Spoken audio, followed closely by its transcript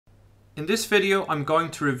In this video, I'm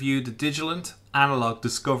going to review the Digilent Analog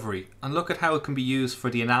Discovery and look at how it can be used for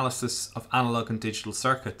the analysis of analog and digital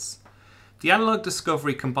circuits. The Analog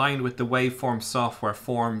Discovery combined with the Waveform software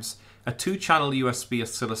forms a 2-channel USB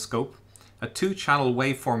oscilloscope, a 2-channel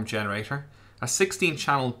waveform generator, a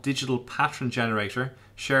 16-channel digital pattern generator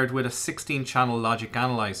shared with a 16-channel logic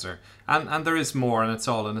analyzer, and there is more, and it's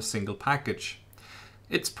all in a single package.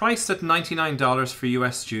 It's priced at $99 for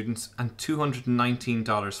US students and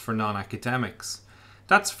 $219 for non-academics.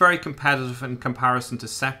 That's very competitive in comparison to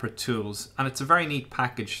separate tools, and it's a very neat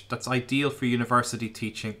package that's ideal for university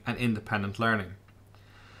teaching and independent learning.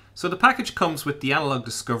 So the package comes with the Analog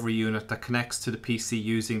Discovery unit that connects to the PC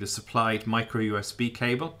using the supplied micro USB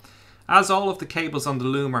cable. As all of the cables on the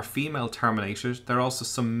loom are female terminators, there are also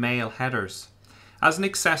some male headers. As an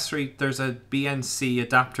accessory, there's a BNC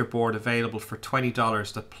adapter board available for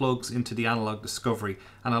 $20 that plugs into the Analog Discovery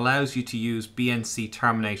and allows you to use BNC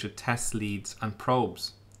terminated test leads and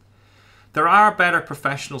probes. There are better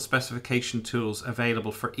professional specification tools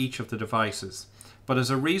available for each of the devices, but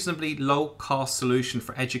as a reasonably low-cost solution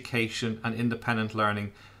for education and independent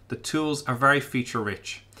learning, the tools are very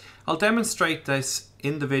feature-rich. I'll demonstrate this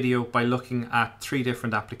in the video by looking at 3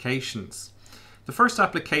 different applications. The first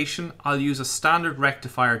application, I'll use a standard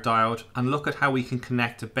rectifier diode and look at how we can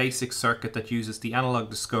connect a basic circuit that uses the Analog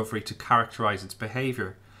Discovery to characterize its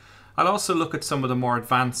behavior. I'll also look at some of the more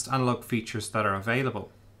advanced analog features that are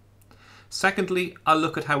available. Secondly, I'll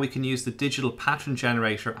look at how we can use the digital pattern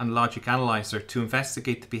generator and logic analyzer to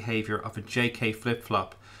investigate the behavior of a JK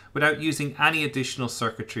flip-flop without using any additional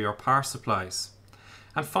circuitry or power supplies.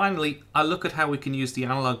 And finally, I'll look at how we can use the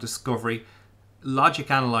Analog Discovery logic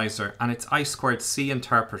analyzer and its I2C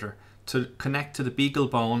interpreter to connect to the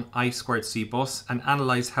BeagleBone I2C bus and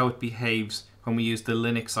analyze how it behaves when we use the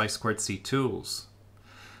Linux I2C tools.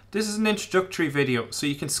 This is an introductory video, so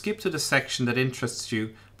you can skip to the section that interests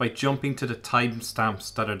you by jumping to the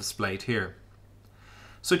timestamps that are displayed here.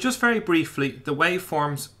 So just very briefly, the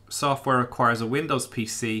Waveforms software requires a Windows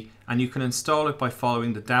PC and you can install it by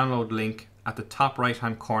following the download link at the top right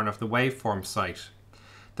hand corner of the Waveforms site.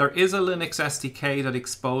 There is a Linux SDK that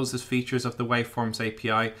exposes features of the Waveforms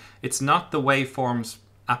API. It's not the Waveforms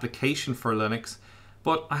application for Linux,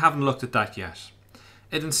 but I haven't looked at that yet.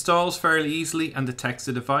 It installs fairly easily and detects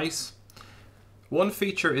the device. One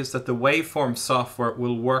feature is that the Waveforms software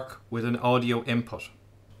will work with an audio input.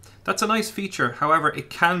 That's a nice feature, however it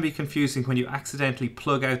can be confusing when you accidentally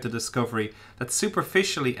plug out the Discovery that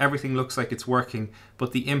superficially everything looks like it's working,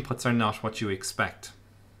 but the inputs are not what you expect.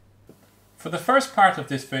 For the first part of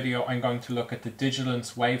this video, I'm going to look at the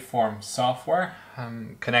Digilent's Waveform software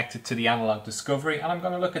connected to the Analog Discovery, and I'm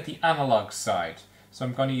going to look at the analog side. So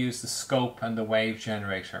I'm going to use the scope and the wave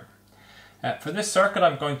generator. For this circuit,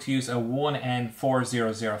 I'm going to use a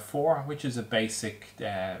 1N4004, which is a basic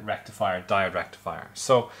rectifier, diode rectifier.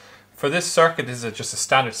 So for this circuit, this is just a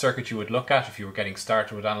standard circuit you would look at if you were getting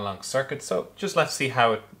started with analog circuits. So just let's see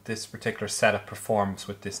how this particular setup performs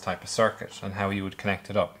with this type of circuit and how you would connect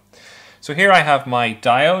it up. So here I have my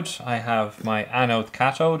diode, I have my anode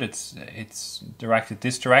cathode, it's directed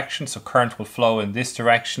this direction, so current will flow in this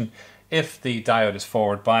direction if the diode is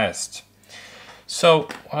forward biased. So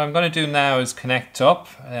what I'm going to do now is connect up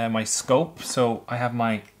my scope. So I have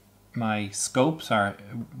my scopes are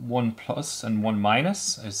 1 plus and 1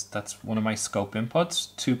 minus, that's one of my scope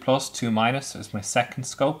inputs. 2 plus, 2 minus is my second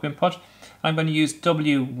scope input. I'm going to use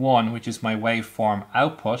W1, which is my waveform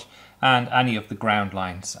output, and any of the ground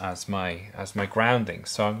lines as my grounding.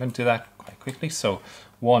 So I'm going to do that quite quickly. So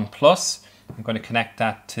 1 plus, I'm going to connect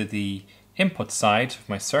that to the input side of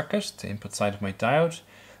my circuit, the input side of my diode.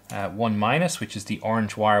 1 minus, which is the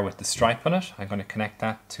orange wire with the stripe on it, I'm going to connect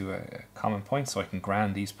that to a common point so I can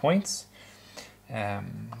ground these points.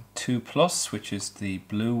 2 plus, which is the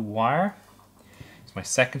blue wire, it's my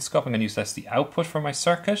second scope. I'm going to use that as the output for my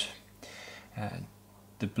circuit.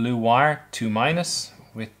 The blue wire, 2 minus,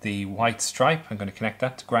 with the white stripe, I'm going to connect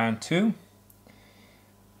that to ground 2.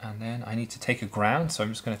 And then I need to take a ground, so I'm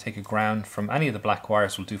just going to take a ground from any of the black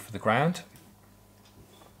wires will do for the ground.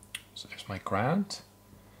 So there's my ground.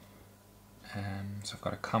 So I've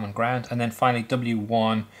got a common ground. And then finally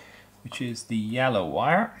W1, which is the yellow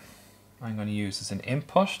wire, I'm going to use as an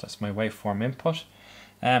input. That's my waveform input.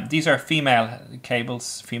 These are female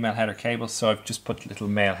cables, female header cables, so I've just put little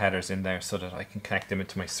male headers in there so that I can connect them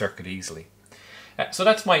into my circuit easily. So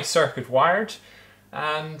that's my circuit wired,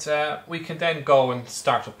 and we can then go and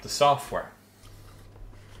start up the software.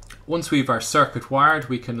 Once we've our circuit wired,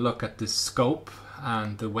 we can look at the scope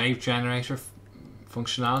and the wave generator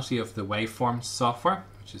functionality of the Waveforms software,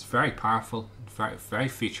 which is very powerful, very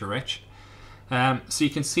feature rich. So you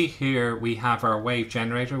can see here we have our wave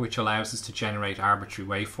generator, which allows us to generate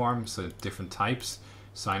arbitrary waveforms of different types: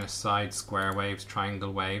 sinusoid, square waves,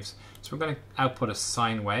 triangle waves. So we're going to output a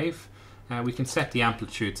sine wave. We can set the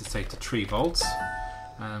amplitude to say to 3 volts,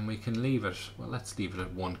 and we can leave it, well, let's leave it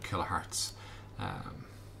at 1 kilohertz.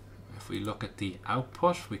 If we look at the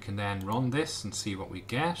output, we can then run this and see what we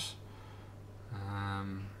get.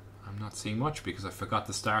 I'm not seeing much because I forgot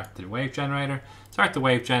to start the wave generator. Start the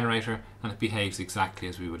wave generator and it behaves exactly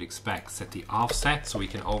as we would expect. Set the offset so we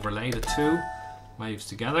can overlay the 2 waves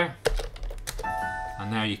together. And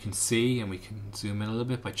now you can see, and we can zoom in a little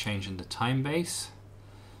bit by changing the time base.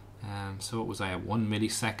 So what was I at 1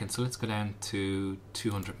 millisecond? So let's go down to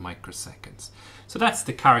 200 microseconds. So that's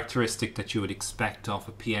the characteristic that you would expect of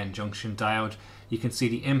a PN junction diode. You can see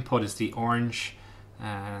the input is the orange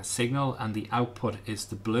signal and the output is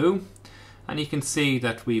the blue, and you can see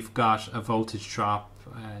that we've got a voltage drop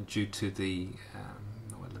due to the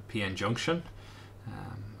PN junction,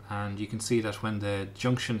 and you can see that when the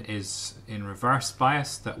junction is in reverse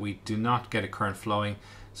bias that we do not get a current flowing.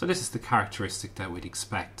 So this is the characteristic that we'd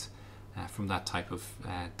expect from that type of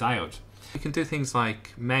diode. We can do things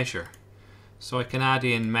like measure. So I can add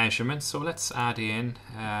in measurements. So let's add in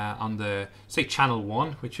on the, say, channel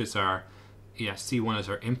 1, which is our C1 is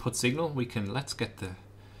our input signal. Let's get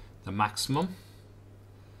the maximum,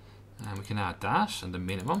 and we can add that, and the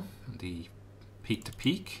minimum, and the peak to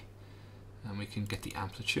peak, and we can get the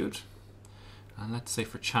amplitude. And let's say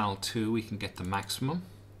for channel 2 we can get the maximum.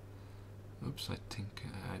 Oops, I think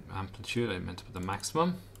amplitude, I meant to put the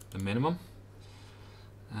maximum, the minimum,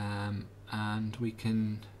 and we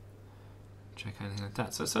can check anything like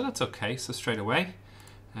that. So that's okay. So straight away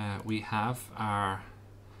we have our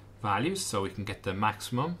values, so we can get the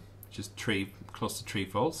maximum, which is close to 3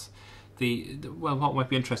 volts. Well, what might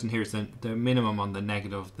be interesting here is the minimum on the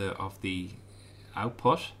negative of the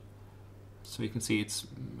output. So you can see it's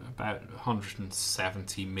about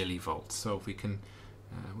 170 millivolts. So if we can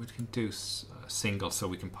do a single, so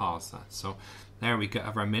we can pause that. So there we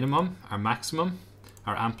have our minimum, our maximum.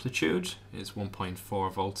 Our amplitude is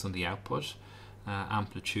 1.4 volts on the output.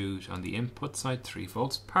 Amplitude on the input side, 3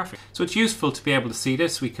 volts. Perfect. So it's useful to be able to see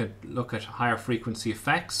this. We could look at higher frequency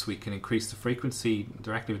effects. We can increase the frequency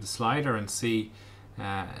directly with the slider and see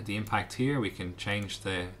the impact here. We can change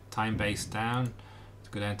the time base down to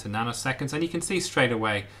go down to nanoseconds, and you can see straight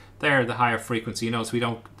away there the higher frequency. You notice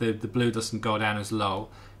the blue doesn't go down as low,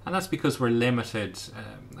 and that's because we're limited,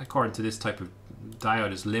 according to this type of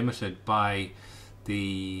diode, is limited by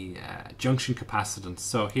the junction capacitance.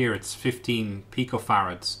 So here it's 15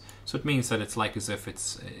 picofarads, so it means that it's like as if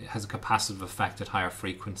it has a capacitive effect at higher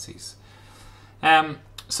frequencies.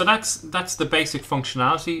 So that's the basic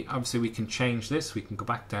functionality. Obviously we can change this. We can go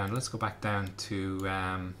back down. Let's go back down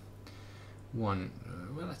to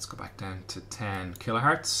let's go back down to 10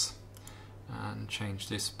 kilohertz and change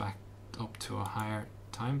this back up to a higher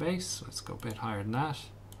time base. Let's go a bit higher than that.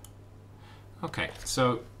 Okay,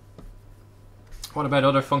 so what about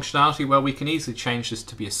other functionality? Well, we can easily change this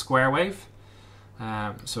to be a square wave.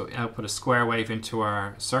 So output a square wave into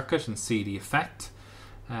our circuit and see the effect.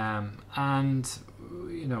 And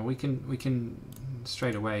you know, we can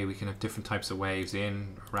straight away we can have different types of waves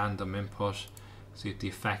in random input, see what the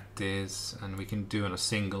effect is, and we can do on a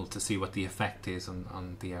single to see what the effect is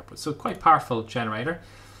on the output. So quite powerful generator.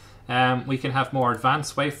 We can have more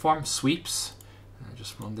advanced waveform sweeps.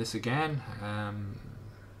 Just run this again.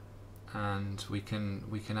 And we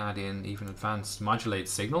can add in even advanced modulated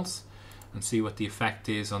signals and see what the effect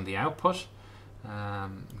is on the output.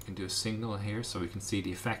 We can do a signal here so we can see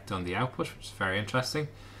the effect on the output, which is very interesting.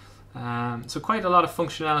 So quite a lot of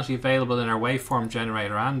functionality available in our waveform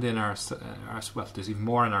generator and in our well, there's even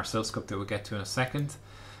more in our oscilloscope that we'll get to in a second.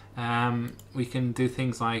 We can do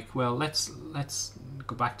things like, well, let's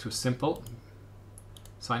go back to a simple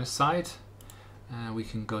sinusoid. We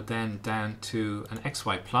can go then down to an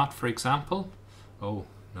XY plot, for example. Oh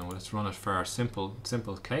no, let's run it for our simple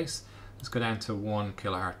case. Let's go down to 1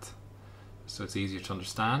 kilohertz, so it's easier to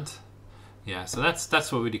understand. Yeah, so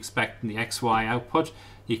that's what we'd expect in the XY output.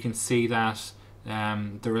 You can see that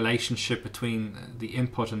the relationship between the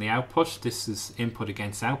input and the output. This is input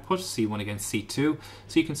against output, C1 against C2.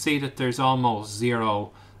 So you can see that there's almost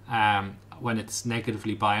zero when it's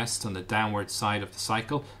negatively biased on the downward side of the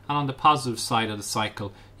cycle, and on the positive side of the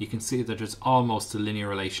cycle you can see that there's almost a linear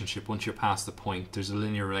relationship. Once you're past the point, there's a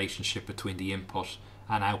linear relationship between the input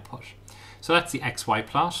and output. So that's the XY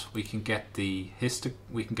plot. We can get the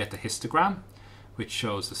histogram, which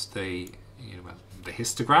shows us the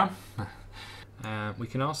histogram. We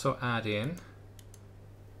can also add in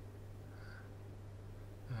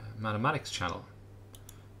mathematics channel.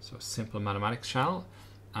 So a simple mathematics channel,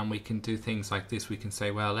 and we can do things like this. We can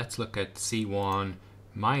say, well, let's look at C1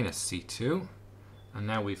 minus C2, and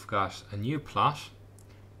now we've got a new plot,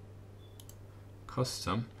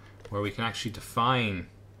 custom, where we can actually define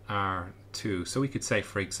our two. So we could say,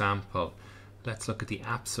 for example, let's look at the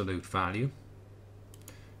absolute value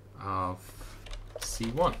of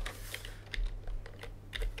C1.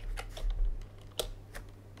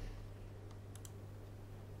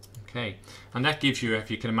 Okay, and that gives you, if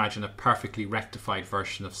you can imagine, a perfectly rectified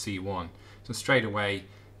version of C1. So straight away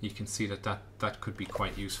you can see that that could be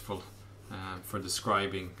quite useful for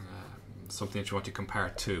describing something that you want to compare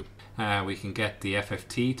it to. We can get the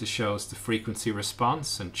FFT to show us the frequency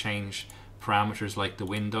response and change parameters like the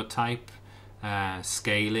window type,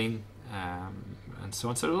 scaling, and so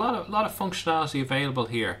on. So a lot of functionality available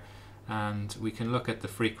here, and we can look at the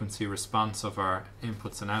frequency response of our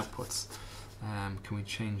inputs and outputs. Can we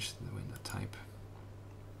change the window type?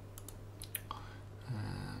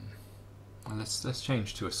 Well, let's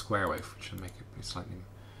change to a square wave, which will make it be slightly.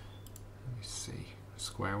 Let me see,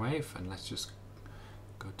 square wave, and let's just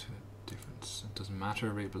go to a different. It doesn't matter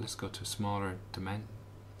really, but let's go to a smaller dimension.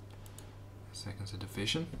 Seconds of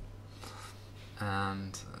division,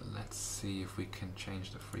 and let's see if we can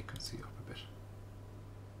change the frequency up a bit.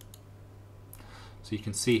 So you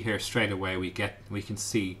can see here straight away we can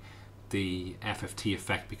see the FFT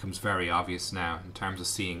effect becomes very obvious now in terms of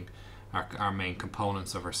seeing our main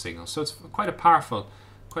components of our signal. So it's quite a powerful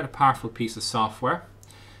piece of software.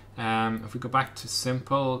 If we go back to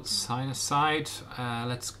simple side,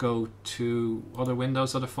 let's go to other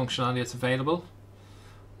windows, other functionality that's available.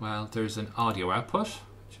 Well, there's an audio output,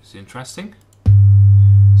 which is interesting.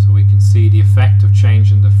 So we can see the effect of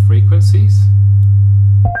changing the frequencies.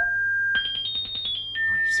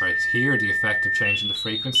 Sorry, to hear the effect of changing the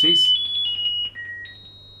frequencies.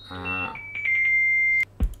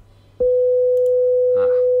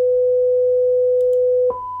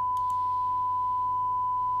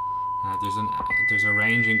 There's a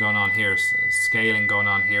ranging going on here, scaling going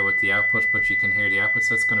on here with the output, but you can hear the output,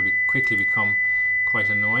 so it's going to quickly become quite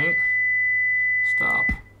annoying.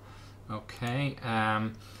 Stop. Okay.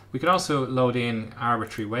 We can also load in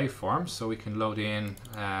arbitrary waveforms, so we can load in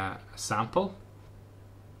a sample.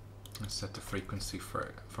 Let's set the frequency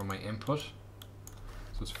for my input.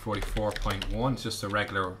 So it's 44.1. It's just a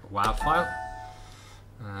regular WAV file.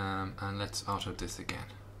 And let's auto this again.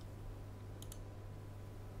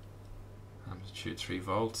 Amplitude 3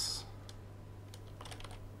 volts.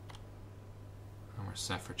 And we're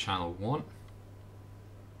set for channel 1.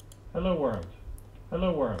 Hello world.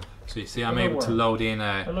 Hello world. So you see I'm able to load in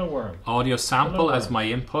a audio sample as my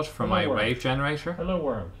input for my wave generator. Hello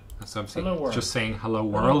world. That's obviously just saying hello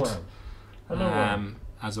world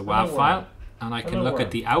as a WAV file. And I can look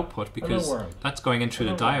at the output because that's going in through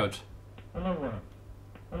the diode.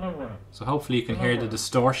 So hopefully you can hear the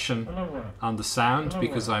distortion on the sound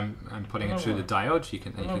because I'm putting it through the diode. You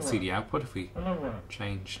can see the output if we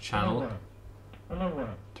change channel,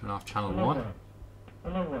 turn off channel 1.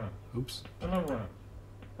 Oops.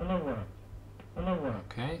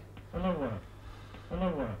 Okay.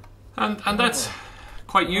 And that's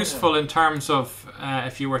quite useful in terms of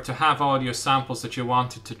if you were to have audio samples that you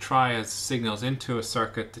wanted to try as signals into a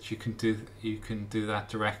circuit, that you can do that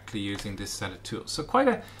directly using this set of tools. So quite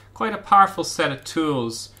a powerful set of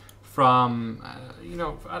tools from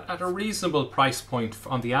at a reasonable price point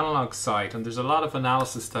on the analog side, and there's a lot of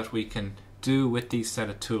analysis that we can do with these set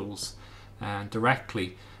of tools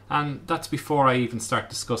directly. And that's before I even start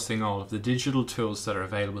discussing all of the digital tools that are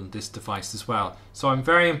available in this device as well. So I'm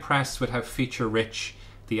very impressed with how feature rich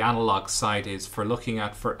the analog side is for looking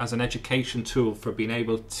at as an education tool for being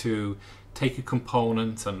able to take a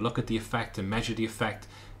component and look at the effect and measure the effect.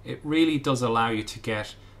 It really does allow you to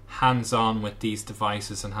get hands-on with these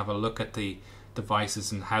devices and have a look at the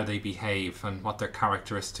devices and how they behave and what their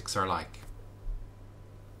characteristics are like.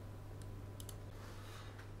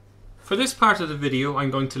 For this part of the video,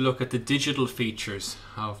 I'm going to look at the digital features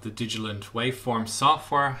of the Digilent Waveform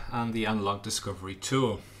software and the Analog Discovery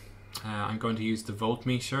tool. I'm going to use the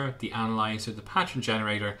voltmeter, the analyzer, the pattern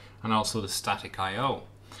generator, and also the static I/O.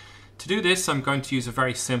 To do this, I'm going to use a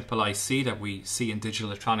very simple IC that we see in digital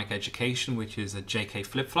electronic education, which is a JK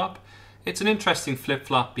flip-flop. It's an interesting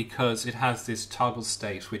flip-flop because it has this toggle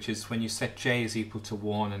state, which is when you set J is equal to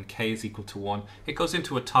 1 and K is equal to 1, it goes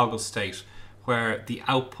into a toggle state where the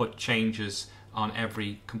output changes on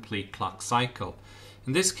every complete clock cycle.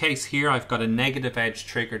 In this case here, I've got a negative edge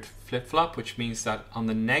triggered flip-flop, which means that on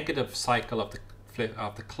the negative cycle of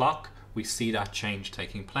the clock, we see that change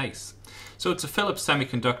taking place. So it's a Philips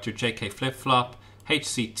semiconductor JK flip-flop.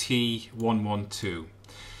 HCT112.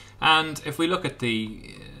 And if we look at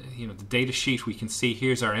the the data sheet, we can see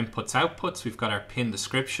here's our inputs outputs. We've got our pin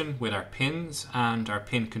description with our pins and our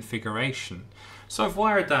pin configuration. So I've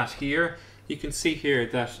wired that here. You can see here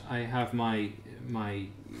that I have my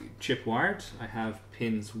chip wired. I have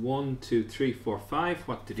pins 1, 2, 3, 4, 5.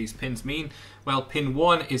 What do these pins mean? Well, pin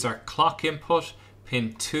 1 is our clock input,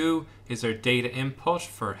 pin 2 is our data input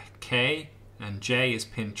for K, and J is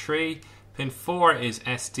pin 3. Pin 4 is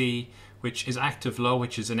SD, which is active low,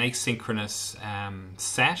 which is an asynchronous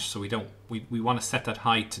set. So we want to set that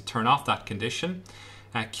high to turn off that condition.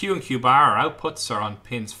 Q and Q bar, our outputs, are on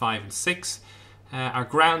pins 5 and 6. Our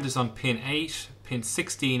ground is on pin 8. Pin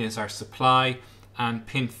 16 is our supply, and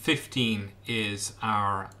pin 15 is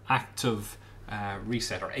our active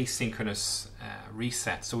reset, or asynchronous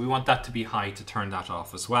reset. So we want that to be high to turn that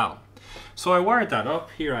off as well. So I wired that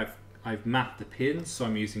up. Here I've mapped the pins, so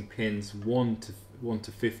I'm using pins 1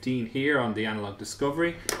 to 15 here on the Analog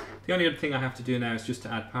Discovery. The only other thing I have to do now is just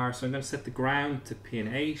to add power. So I'm going to set the ground to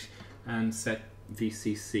pin 8 and set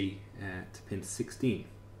VCC to pin 16.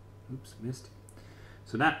 Oops, missed.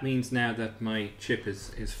 So that means now that my chip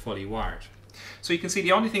is fully wired. So you can see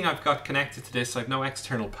the only thing I've got connected to this, I've no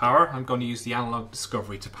external power. I'm going to use the Analog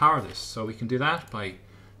Discovery to power this. So we can do that by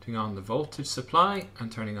turning on the voltage supply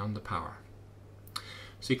and turning on the power.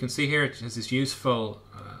 So you can see here it has this useful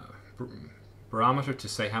barometer to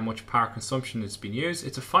say how much power consumption has been used.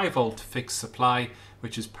 It's a 5 volt fixed supply,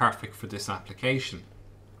 which is perfect for this application.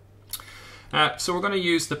 So we're going to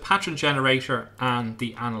use the pattern generator and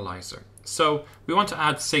the analyzer. So we want to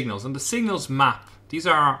add signals, and the signals map. These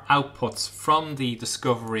are our outputs from the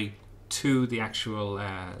Discovery to the actual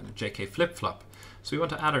JK flip-flop. So we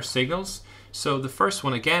want to add our signals. So the first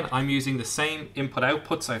one, again, I'm using the same input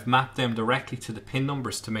outputs. I've mapped them directly to the pin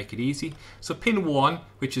numbers to make it easy. So pin 1,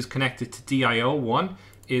 which is connected to DIO1,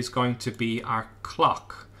 is going to be our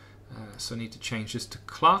clock. So I need to change this to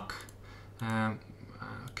clock.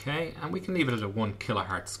 Okay, and we can leave it at a 1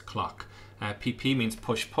 kilohertz clock. PP means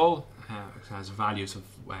push-pull. It has values of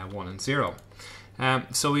 1 and 0.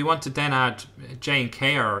 So we want to then add J and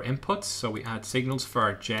K are our inputs. So we add signals for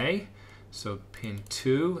our J. So pin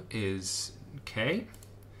 2 is K.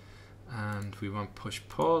 And we want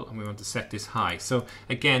push-pull, and we want to set this high. So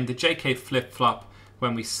again, the JK flip-flop,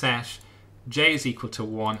 when we set J is equal to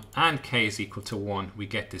 1 and K is equal to 1, we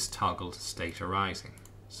get this toggled state arising.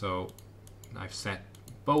 So I've set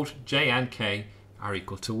both J and K are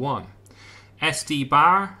equal to 1. SD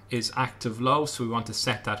bar is active low, so we want to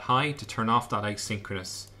set that high to turn off that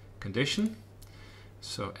asynchronous condition.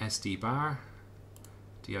 So SD bar,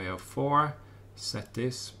 DIO4, set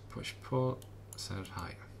this, push pull, set it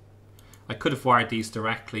high. I could have wired these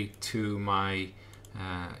directly to my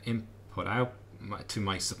input out, to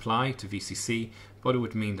my supply, to VCC, but it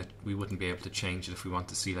would mean that we wouldn't be able to change it if we want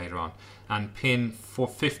to see later on. And pin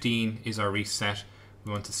 415 is our reset.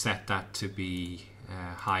 We want to set that to be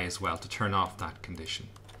high as well to turn off that condition.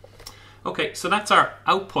 Okay, so that's our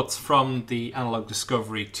outputs from the Analog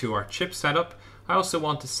Discovery to our chip setup. I also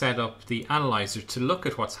want to set up the analyzer to look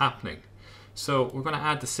at what's happening. So we're going to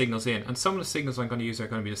add the signals in, and some of the signals I'm going to use are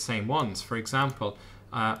going to be the same ones. For example,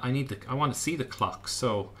 I want to see the clock,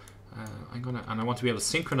 so and I want to be able to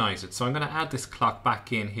synchronize it. So I'm going to add this clock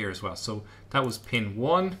back in here as well. So that was pin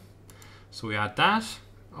 1. So we add that.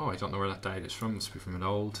 Oh, I don't know where that diode is from. It must be from an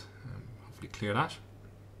old. Hopefully clear that.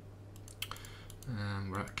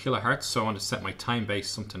 We're at kilohertz, so I want to set my time base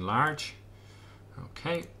something large.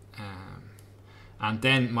 Okay. And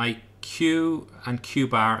then my Q and Q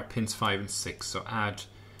bar at pins 5 and 6. So add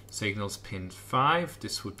signals pin 5.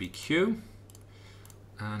 This would be Q.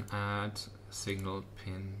 And add signal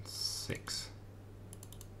pin 6.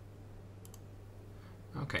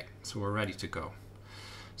 Okay, so we're ready to go.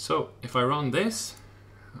 So if I run this,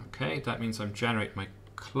 okay, that means I'm generating my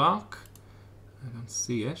clock. I don't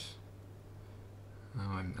see it.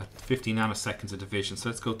 Oh, I'm at 50 nanoseconds of division. So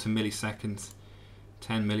let's go to milliseconds,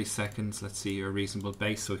 10 milliseconds. Let's see a reasonable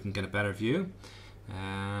base so we can get a better view.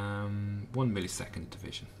 1 millisecond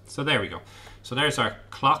division. So there we go. So there's our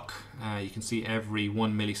clock. You can see every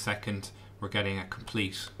 1 millisecond we're getting a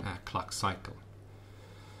complete clock cycle.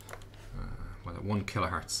 Well, at 1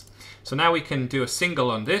 kilohertz. So now we can do a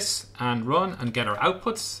single on this and run and get our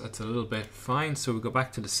outputs. That's a little bit fine. So we go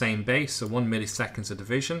back to the same base, so 1 milliseconds of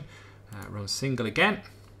division. Run single again.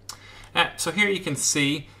 So here you can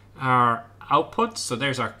see our output. So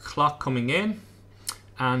there's our clock coming in,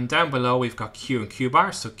 and down below we've got Q and Q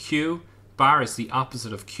bar. So Q bar is the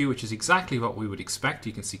opposite of Q, which is exactly what we would expect.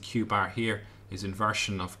 You can see Q bar here is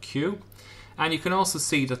inversion of Q. And you can also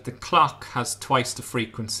see that the clock has twice the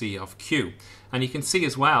frequency of Q. And you can see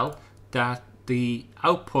as well that the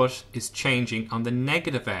output is changing on the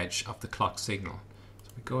negative edge of the clock signal.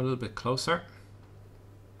 So we go a little bit closer.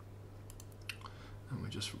 And we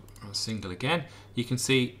just run single again. You can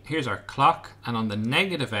see here's our clock, and on the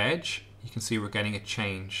negative edge you can see we're getting a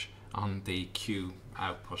change on the Q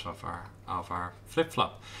output of our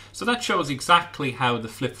flip-flop. So that shows exactly how the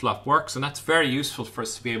flip-flop works, and that's very useful for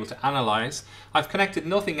us to be able to analyze. I've connected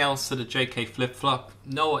nothing else to the JK flip-flop,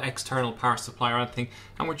 no external power supply or anything,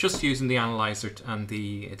 and we're just using the analyzer and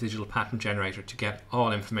the digital pattern generator to get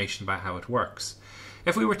all information about how it works.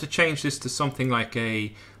 If we were to change this to something like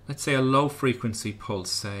let's say a low frequency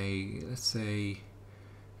pulse, let's say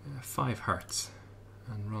 5 Hertz,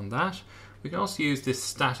 and run that, we can also use this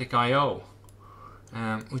static I/O,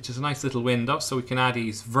 which is a nice little window, so we can add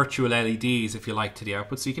these virtual LEDs, if you like, to the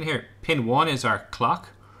output. So you can hear pin 1 is our clock,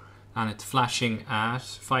 and it's flashing at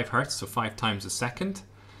 5 Hertz, so 5 times a second.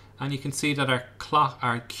 And you can see that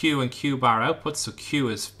our Q and Q bar outputs, so Q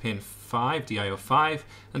is pin 5, DIO 5,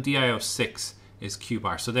 and DIO 6 is Q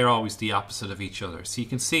bar. So they're always the opposite of each other. So you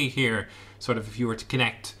can see here, sort of, if you were to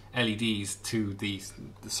connect LEDs to the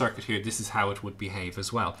circuit here, this is how it would behave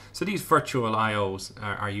as well. So these virtual IOs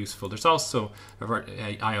are useful. There's also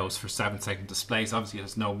IOs for 7-second displays. Obviously it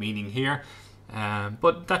has no meaning here,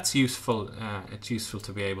 but that's useful. It's useful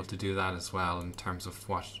to be able to do that as well in terms of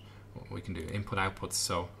what we can do. Input outputs,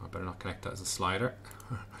 so I better not connect that as a slider.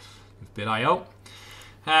 Bit IO.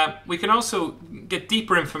 We can also get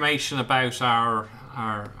deeper information about our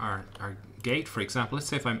gate, for example. Let's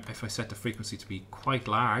say if I set the frequency to be quite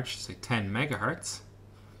large, say 10 megahertz,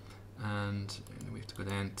 and we have to go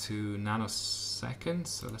down to nanoseconds,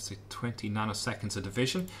 so let's say 20 nanoseconds of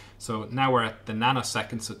division. So now we're at the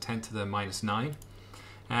nanosecond, so 10 to the minus 9.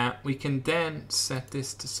 We can then set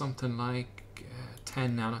this to something like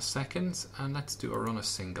 10 nanoseconds, and let's do a run a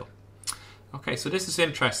single. Okay, so this is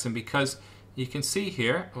interesting because you can see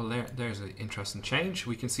here, well, there's an interesting change.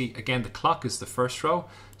 We can see, again, the clock is the first row.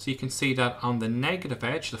 So you can see that on the negative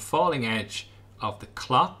edge, the falling edge of the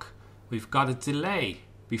clock, we've got a delay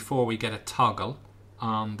before we get a toggle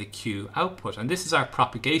on the Q output. And this is our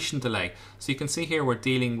propagation delay. So you can see here we're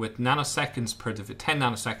dealing with nanoseconds per 10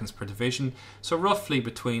 nanoseconds per division. So roughly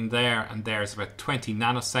between there and there is about 20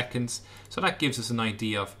 nanoseconds. So that gives us an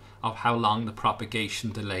idea of how long the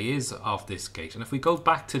propagation delay is of this gate. And if we go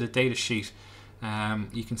back to the data sheet,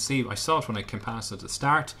 you can see, I saw it when I came past at the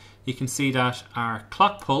start, you can see that our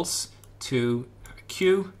clock pulse to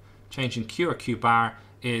Q, changing Q or Q bar,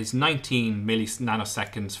 is 19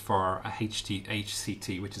 nanoseconds for a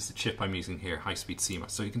HCT, which is the chip I'm using here, high-speed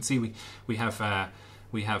CMOS. So you can see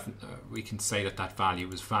we can say that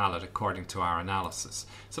value is valid according to our analysis.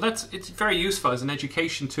 So it's very useful as an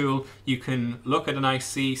education tool. You can look at an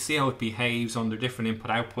IC, see how it behaves under different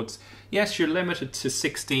input outputs. Yes, you're limited to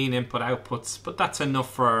 16 input outputs, but that's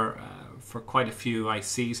enough for quite a few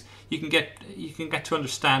ICs. You can get to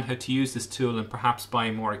understand how to use this tool and perhaps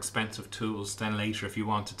buy more expensive tools then later if you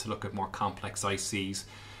wanted to look at more complex ICs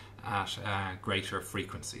at greater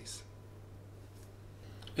frequencies.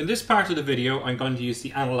 In this part of the video, I'm going to use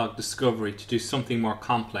the Analog Discovery to do something more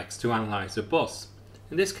complex to analyze a bus.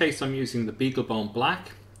 In this case, I'm using the BeagleBone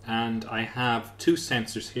Black, and I have 2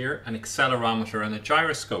 sensors here, an accelerometer and a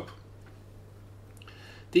gyroscope.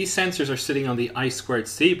 These sensors are sitting on the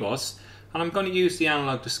I2C bus, and I'm going to use the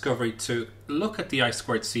Analog Discovery to look at the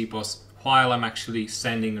I2C bus while I'm actually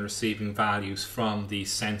sending and receiving values from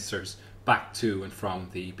these sensors back to and from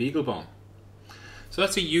the BeagleBone. So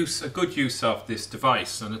that's a good use of this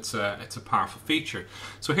device, and it's a powerful feature.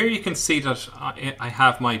 So here you can see that I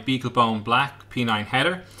have my BeagleBone Black P9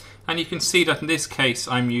 header, and you can see that in this case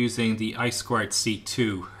I'm using the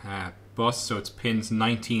I2C2 bus, so it's pins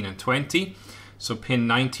 19 and 20. So pin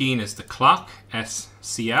 19 is the clock,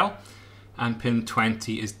 SCL, and pin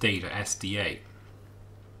 20 is data, SDA.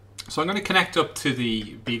 So I'm going to connect up to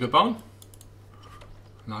the BeagleBone,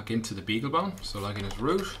 log into the BeagleBone, so log in as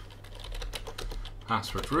root,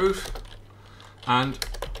 password root, and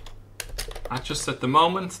just at the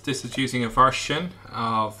moment this is using a version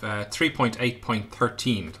of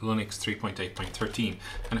 3.8.13, Linux 3.8.13,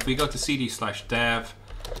 and if we go to cd/dev,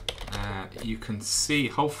 you can see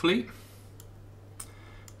hopefully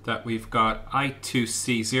that we've got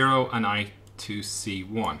I2C0 and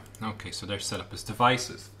I2C1. Okay, so they're set up as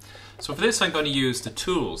devices. So for this I'm going to use the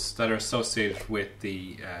tools that are associated with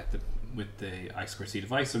the I2C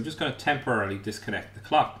device. So I'm just going to temporarily disconnect the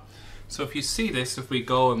clock. So if you see this, if we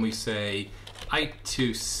go and we say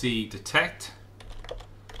I2C detect,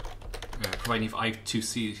 providing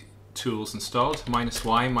I2C2 tools installed, -Y,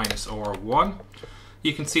 -R1.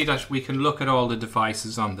 You can see that we can look at all the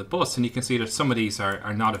devices on the bus, and you can see that some of these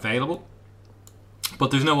are not available, but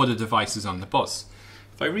there's no other devices on the bus.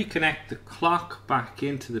 If I reconnect the clock back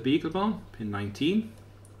into the BeagleBone, pin 19,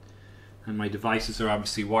 and my devices are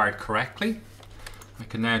obviously wired correctly, I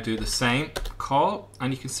can now do the same call,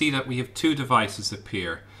 and you can see that we have two devices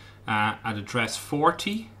appear at address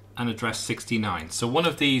 40 and address 69. So one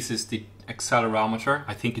of these is the accelerometer,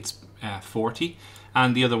 I think it's 40,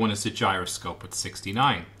 and the other one is the gyroscope at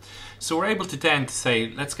 69. So we're able to then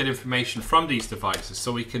say, let's get information from these devices.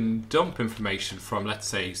 So we can dump information from, let's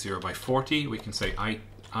say, 0 by 40. We can say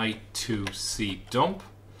I2C dump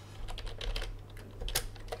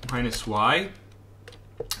 -Y,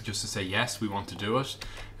 just to say yes, we want to do it.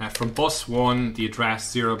 From bus 1, the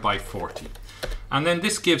address 0 by 40. And then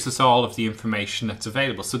this gives us all of the information that's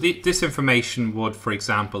available. So this information would, for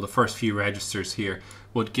example, the first few registers here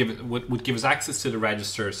would give us access to the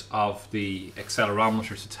registers of the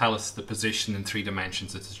accelerometer to tell us the position in 3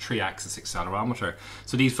 dimensions. It's a 3-axis accelerometer.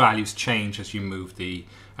 So these values change as you move the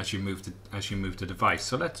device.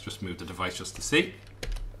 So let's just move the device just to see.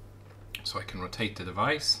 So I can rotate the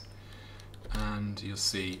device, and you'll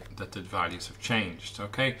see that the values have changed.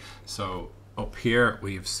 Okay, so up here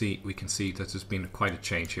we can see that there's been quite a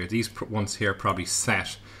change here. These ones here are probably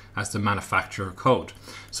set as the manufacturer code.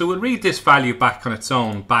 So we'll read this value back on its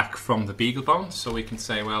own back from the BeagleBone. So we can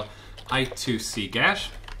say, well, I2C get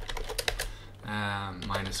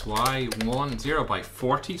 -Y1 0 by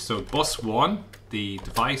 40. So bus 1, the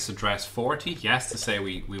device address 40. Yes, to say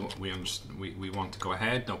we want to go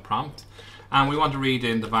ahead, no prompt. And we want to read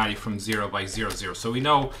in the value from 0 by 00. So we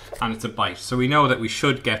know, and it's a byte, so we know that we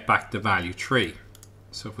should get back the value 3.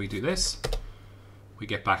 So if we do this, we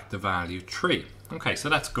get back the value 3. Okay, so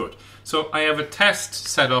that's good. So I have a test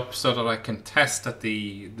set up so that I can test that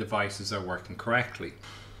the devices are working correctly.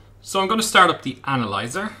 So I'm going to start up the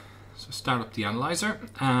analyzer. So start up the analyzer,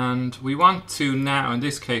 and we want to now, in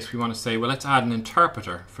this case, we want to say, well, let's add an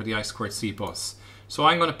interpreter for the I2C bus. So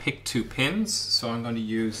I'm going to pick 2 pins. So I'm going to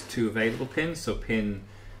use 2 available pins. So pin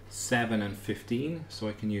 7 and 15. So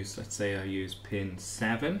I can use, let's say I use pin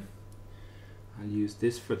 7. I'll use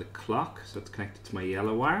this for the clock. So it's connected to my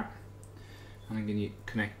yellow wire. And I'm going to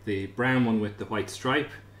connect the brown one with the white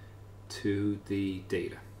stripe to the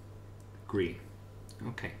data, green.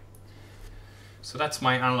 Okay. So that's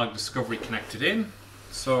my Analog Discovery connected in.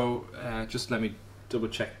 So just let me double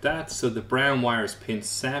check that. So the brown wire is pin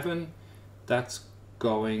 7. That's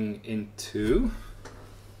going into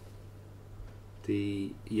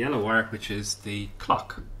the yellow wire, which is the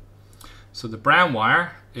clock. So the brown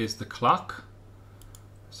wire is the clock.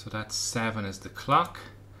 So that's 7 is the clock.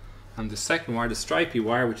 And the second wire, the stripy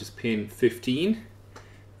wire, which is pin 15,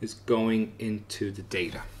 is going into the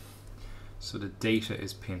data. So the data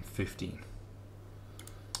is pin 15.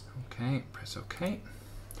 Okay, press OK.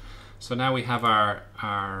 So now we have our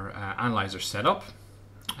analyzer set up.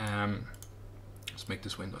 Let's make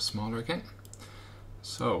this window smaller again.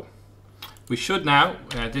 So we should now,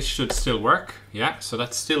 this should still work. Yeah, so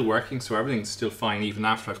that's still working. So everything's still fine even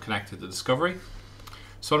after I've connected the Discovery.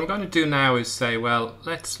 So what I'm going to do now is say, well,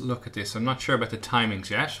 let's look at this. I'm not sure about the timings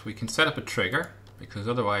yet. We can set up a trigger because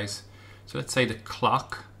otherwise, so let's say the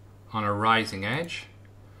clock on a rising edge.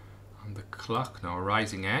 On the clock, no, a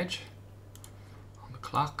rising edge. On the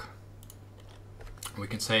clock. We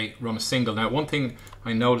can say run a single. Now one thing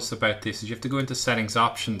I noticed about this is you have to go into settings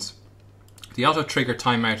options. The auto trigger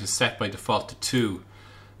timeout is set by default to 2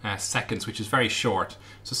 seconds, which is very short.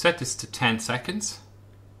 So set this to 10 seconds.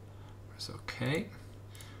 Press OK.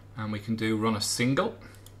 And we can do run a single.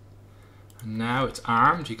 And now it's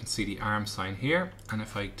armed. You can see the arm sign here. And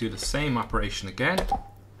if I do the same operation again,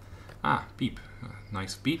 beep,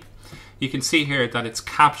 nice beep. You can see here that it's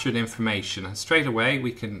captured information, and straight away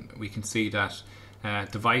we can see that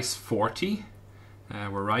device 40,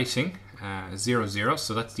 we're writing 00,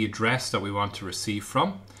 so that's the address that we want to receive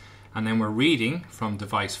from, and then we're reading from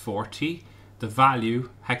device 40 the value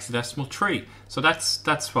hexadecimal 3. So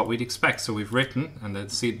that's what we'd expect. So we've written, and then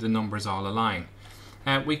see the numbers all align.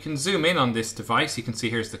 We can zoom in on this device. You can see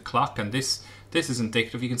here's the clock, and this is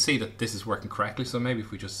indicative. You can see that this is working correctly. So maybe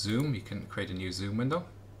if we just zoom, you can create a new zoom window.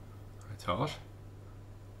 I thought.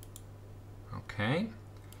 Okay,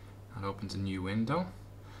 that opens a new window,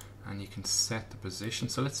 and you can set the position.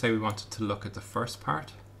 So let's say we wanted to look at the first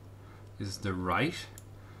part. This is the right.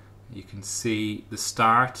 You can see the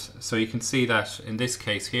start. So you can see that in this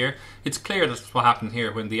case here, it's clear that's what happened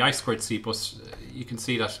here when the I2C bus. You can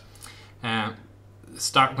see that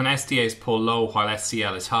start when SDA is pulled low while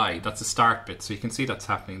SCL is high. That's a start bit. So you can see that's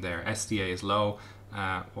happening there. SDA is low,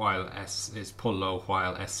 while S is pull low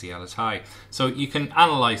while SCL is high. So you can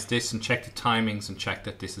analyze this and check the timings and check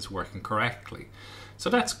that this is working correctly. So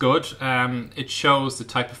that's good. It shows the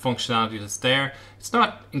type of functionality that's there. It's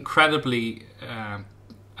not incredibly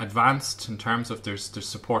advanced in terms of there's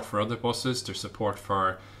support for other buses, there's support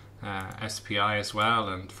for SPI as well,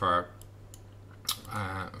 and for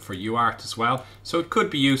UART as well. So it could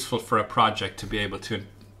be useful for a project to be able to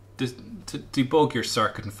debug your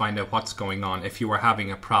circuit and find out what's going on if you were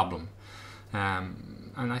having a problem.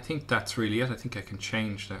 And I think that's really it. I think I can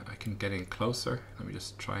change that. I can get in closer. Let me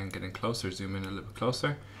just try and get in closer, zoom in a little bit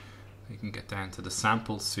closer. You can get down to the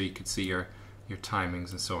samples so you can see your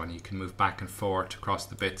timings and so on. You can move back and forth across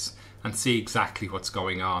the bits and see exactly what's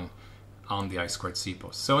going on the I2C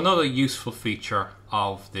bus. So another useful feature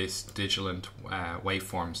of this Digilent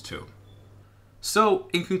Waveforms tool. So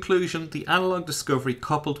in conclusion, the Analog Discovery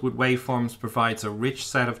coupled with Waveforms provides a rich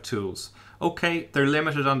set of tools. Okay, they're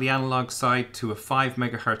limited on the analog side to a 5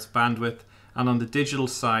 MHz bandwidth, and on the digital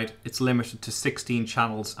side it's limited to 16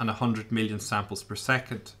 channels and 100 million samples per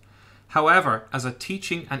second. However, as a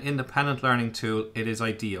teaching and independent learning tool, it is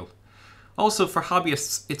ideal. Also, for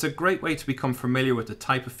hobbyists, it's a great way to become familiar with the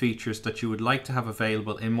type of features that you would like to have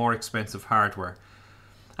available in more expensive hardware.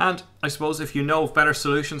 And I suppose if you know of better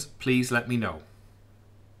solutions, please let me know.